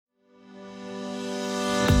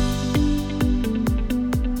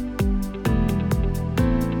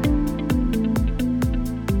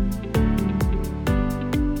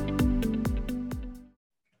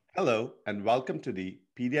and welcome to the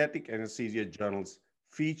Pediatric Anesthesia Journal's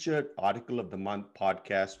featured Article of the Month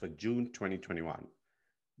podcast for June 2021.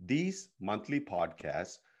 These monthly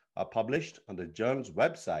podcasts are published on the journal's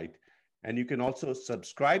website, and you can also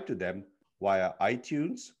subscribe to them via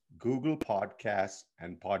iTunes, Google Podcasts,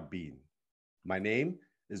 and Podbean. My name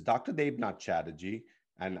is Dr. Devnath Chatterjee,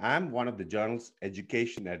 and I'm one of the journal's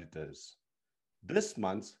education editors. This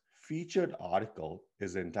month's featured article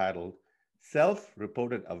is entitled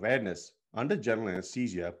Self-Reported Awareness Under General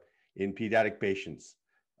Anesthesia in Pediatric Patients,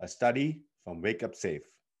 a study from Wake Up Safe.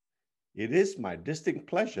 It is my distinct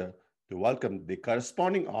pleasure to welcome the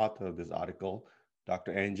corresponding author of this article,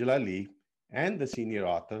 Dr. Angela Lee, and the senior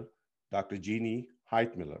author, Dr. Jeannie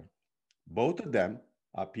Heitmiller. Both of them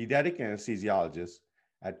are pediatric anesthesiologists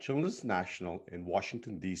at Children's National in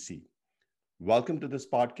Washington, D.C. Welcome to this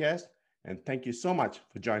podcast, and thank you so much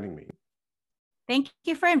for joining me. Thank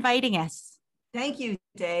you for inviting us. Thank you,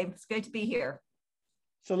 Dave. It's great to be here.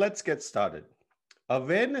 So let's get started.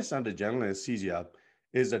 Awareness under general anesthesia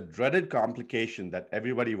is a dreaded complication that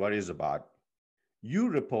everybody worries about. You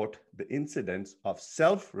report the incidence of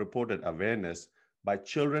self-reported awareness by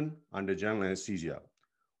children under general anesthesia.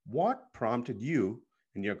 What prompted you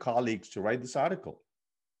and your colleagues to write this article?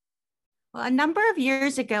 Well, a number of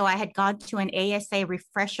years ago, I had gone to an ASA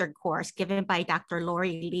refresher course given by Dr.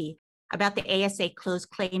 Lori Lee about the ASA Closed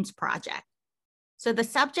Claims Project. So the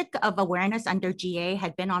subject of awareness under GA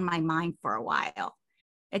had been on my mind for a while.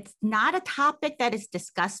 It's not a topic that is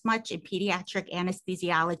discussed much in pediatric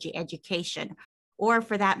anesthesiology education, or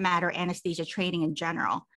for that matter, anesthesia training in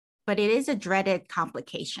general, but it is a dreaded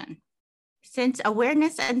complication. Since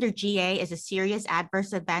awareness under GA is a serious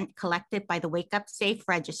adverse event collected by the Wake Up Safe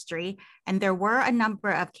registry, and there were a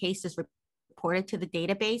number of cases reported to the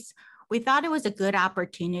database, we thought it was a good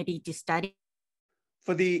opportunity to study.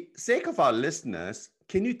 For the sake of our listeners,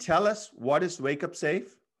 can you tell us what is Wake Up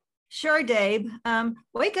Safe? Sure, Dave.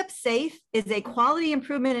 Wake Up Safe is a quality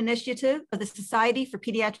improvement initiative of the Society for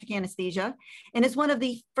Pediatric Anesthesia and is one of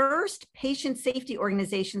the first patient safety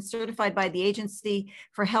organizations certified by the Agency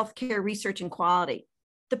for Healthcare Research and Quality.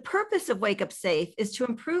 The purpose of Wake Up Safe is to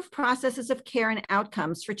improve processes of care and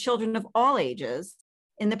outcomes for children of all ages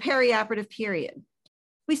in the perioperative period.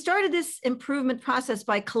 We started this improvement process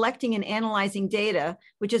by collecting and analyzing data,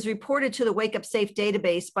 which is reported to the Wake Up Safe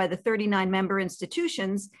database by the 39 member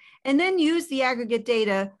institutions, and then use the aggregate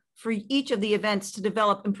data for each of the events to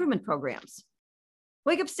develop improvement programs.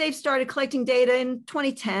 Wake Up Safe started collecting data in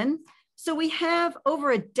 2010, so we have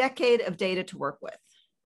over a decade of data to work with.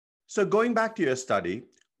 So going back to your study,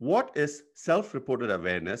 what is self-reported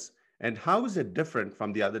awareness and how is it different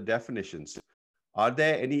from the other definitions? Are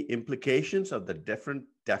there any implications of the different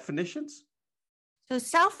definitions? So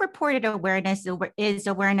self-reported awareness is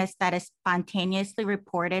awareness that is spontaneously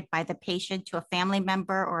reported by the patient to a family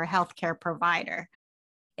member or a healthcare provider.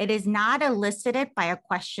 It is not elicited by a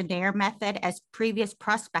questionnaire method as previous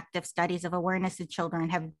prospective studies of awareness in children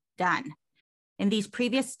have done. In these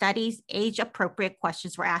previous studies, age-appropriate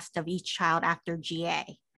questions were asked of each child after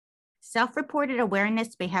GA. Self-reported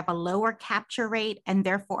awareness may have a lower capture rate and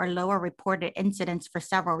therefore a lower reported incidence for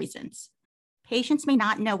several reasons. Patients may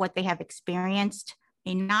not know what they have experienced,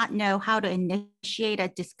 may not know how to initiate a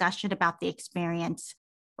discussion about the experience,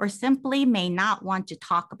 or simply may not want to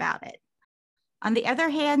talk about it. On the other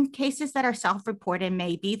hand, cases that are self-reported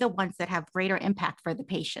may be the ones that have greater impact for the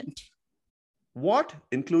patient. What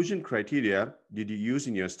inclusion criteria did you use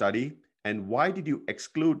in your study, and why did you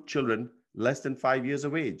exclude children less than 5 years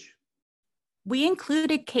of age? We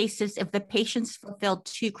included cases if the patients fulfilled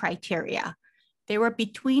two criteria. They were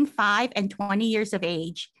between 5 and 20 years of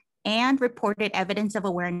age and reported evidence of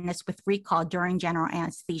awareness with recall during general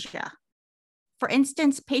anesthesia. For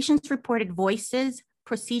instance, patients reported voices,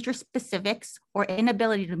 procedure specifics, or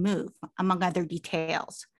inability to move, among other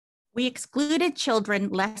details. We excluded children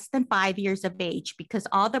less than 5 years of age because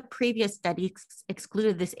all the previous studies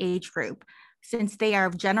excluded this age group, since they are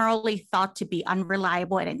generally thought to be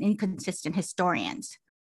unreliable and inconsistent historians.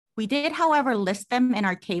 We did, however, list them in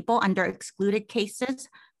our table under excluded cases,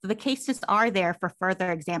 so the cases are there for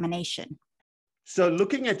further examination. So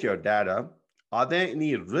looking at your data, are there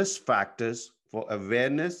any risk factors for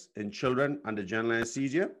awareness in children under general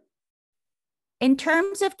anesthesia? In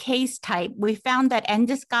terms of case type, we found that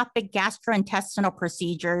endoscopic gastrointestinal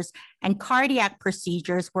procedures and cardiac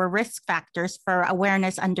procedures were risk factors for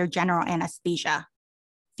awareness under general anesthesia.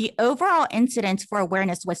 The overall incidence for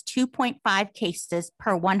awareness was 2.5 cases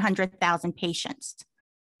per 100,000 patients.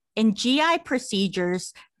 In GI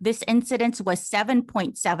procedures, this incidence was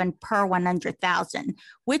 7.7 per 100,000,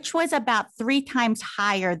 which was about 3 times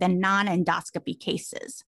higher than non-endoscopy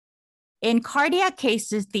cases. In cardiac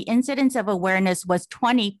cases, the incidence of awareness was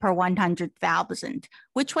 20 per 100,000,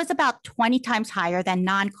 which was about 20 times higher than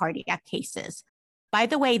non-cardiac cases. By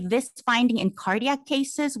the way, this finding in cardiac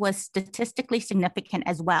cases was statistically significant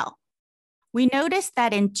as well. We noticed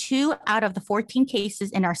that in 2 out of the 14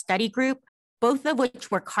 cases in our study group, both of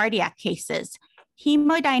which were cardiac cases,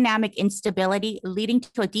 hemodynamic instability leading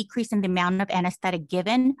to a decrease in the amount of anesthetic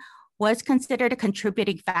given was considered a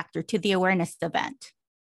contributing factor to the awareness event.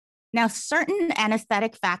 Now, certain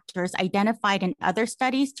anesthetic factors identified in other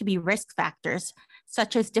studies to be risk factors,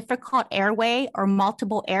 such as difficult airway or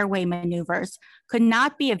multiple airway maneuvers, could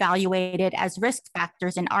not be evaluated as risk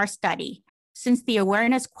factors in our study, since the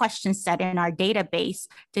awareness question set in our database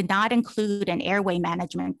did not include an airway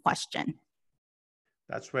management question.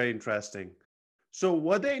 That's very interesting. So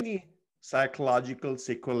were there any psychological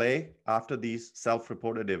sequelae after these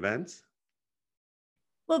self-reported events?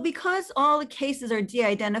 Well, because all the cases are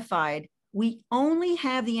de-identified, we only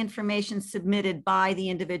have the information submitted by the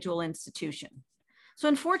individual institution. So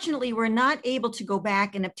unfortunately, we're not able to go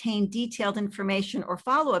back and obtain detailed information or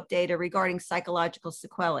follow-up data regarding psychological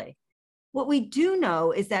sequelae. What we do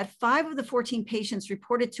know is that 5 of the 14 patients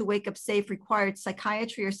reported to Wake Up Safe required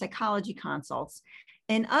psychiatry or psychology consults,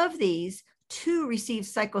 and of these, 2 received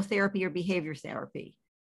psychotherapy or behavior therapy.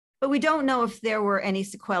 But we don't know if there were any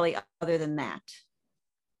sequelae other than that.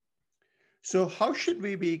 So how should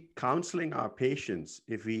we be counseling our patients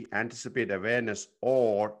if we anticipate awareness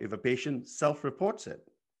or if a patient self-reports it?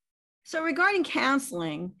 So regarding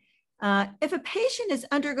counseling, if a patient is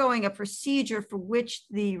undergoing a procedure for which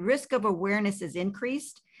the risk of awareness is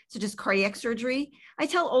increased, such as cardiac surgery, I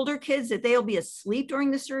tell older kids that they'll be asleep during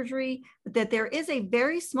the surgery, but that there is a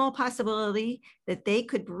very small possibility that they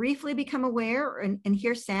could briefly become aware and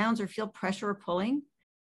hear sounds or feel pressure or pulling.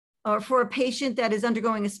 Or for a patient that is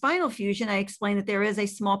undergoing a spinal fusion, I explain that there is a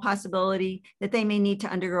small possibility that they may need to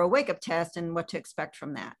undergo a wake-up test and what to expect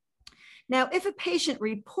from that. Now, if a patient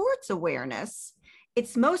reports awareness,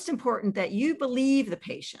 it's most important that you believe the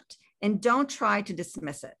patient and don't try to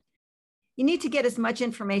dismiss it. You need to get as much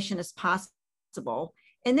information as possible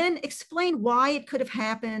and then explain why it could have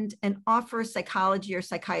happened and offer a psychology or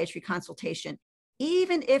psychiatry consultation,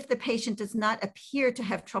 even if the patient does not appear to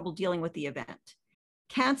have trouble dealing with the event.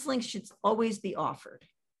 Counseling should always be offered.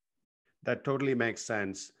 That totally makes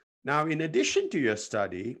sense. Now, in addition to your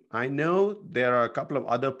study, I know there are a couple of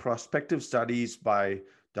other prospective studies by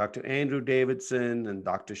Dr. Andrew Davidson and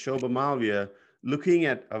Dr. Shobha Malviya looking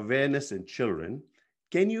at awareness in children.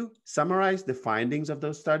 Can you summarize the findings of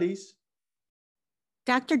those studies?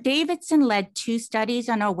 Dr. Davidson led 2 studies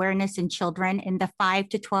on awareness in children in the 5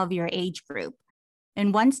 to 12-year age group.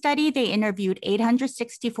 In one study, they interviewed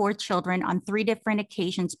 864 children on 3 different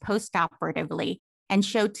occasions postoperatively and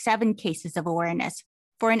showed 7 cases of awareness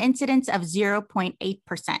for an incidence of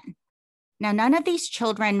 0.8%. Now, none of these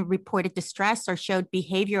children reported distress or showed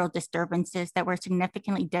behavioral disturbances that were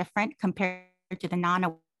significantly different compared to the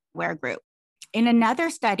non-aware group. In another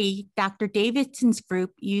study, Dr. Davidson's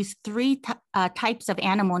group used 3 types of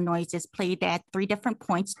animal noises played at 3 different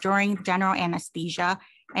points during general anesthesia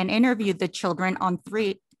and interviewed the children on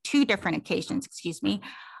 2 different occasions,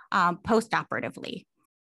 postoperatively.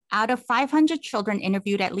 Out of 500 children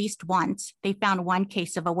interviewed at least once, they found 1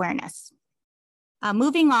 case of awareness.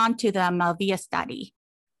 Moving on to the Malviya study.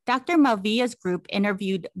 Dr. Malviya's group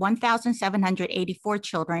interviewed 1,784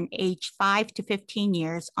 children aged 5 to 15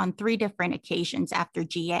 years on 3 different occasions after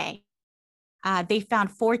GA. They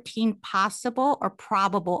found 14 possible or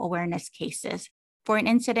probable awareness cases for an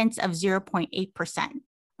incidence of 0.8%,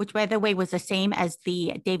 which, by the way, was the same as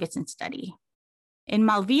the Davidson study. In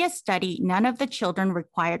Malviya's study, none of the children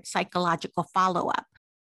required psychological follow-up.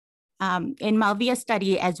 In Malviya's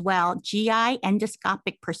study as well, GI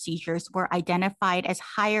endoscopic procedures were identified as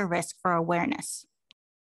higher risk for awareness.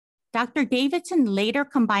 Dr. Davidson later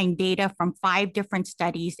combined data from 5 different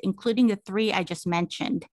studies, including the 3 I just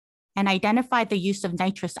mentioned, and identified the use of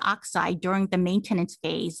nitrous oxide during the maintenance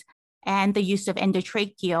phase and the use of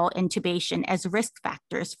endotracheal intubation as risk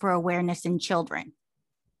factors for awareness in children.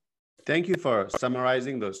 Thank you for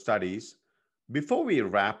summarizing those studies. Before we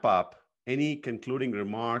wrap up, any concluding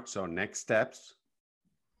remarks or next steps?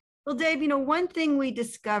 Well, Dave, one thing we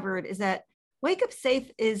discovered is that Wake Up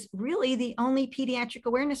Safe is really the only pediatric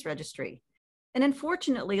awareness registry. And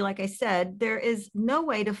unfortunately, like I said, there is no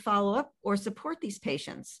way to follow up or support these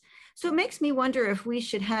patients. So it makes me wonder if we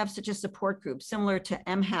should have such a support group similar to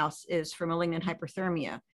mHouse is for malignant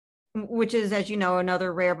hyperthermia, which is, as you know,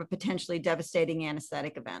 another rare but potentially devastating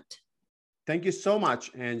anesthetic event. Thank you so much,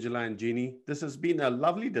 Angela and Jeannie. This has been a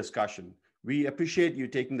lovely discussion. We appreciate you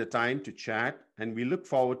taking the time to chat, and we look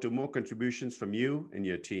forward to more contributions from you and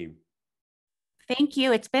your team. Thank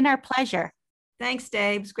you. It's been our pleasure. Thanks,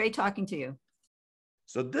 Dave. It's great talking to you.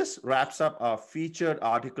 So this wraps up our featured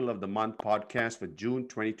article of the month podcast for June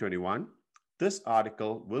 2021. This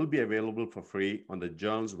article will be available for free on the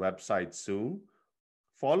journal's website soon.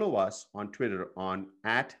 Follow us on Twitter on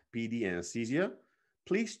 @PDAnesthesia.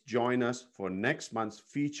 Please join us for next month's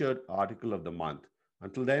featured article of the month.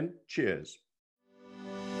 Until then, cheers.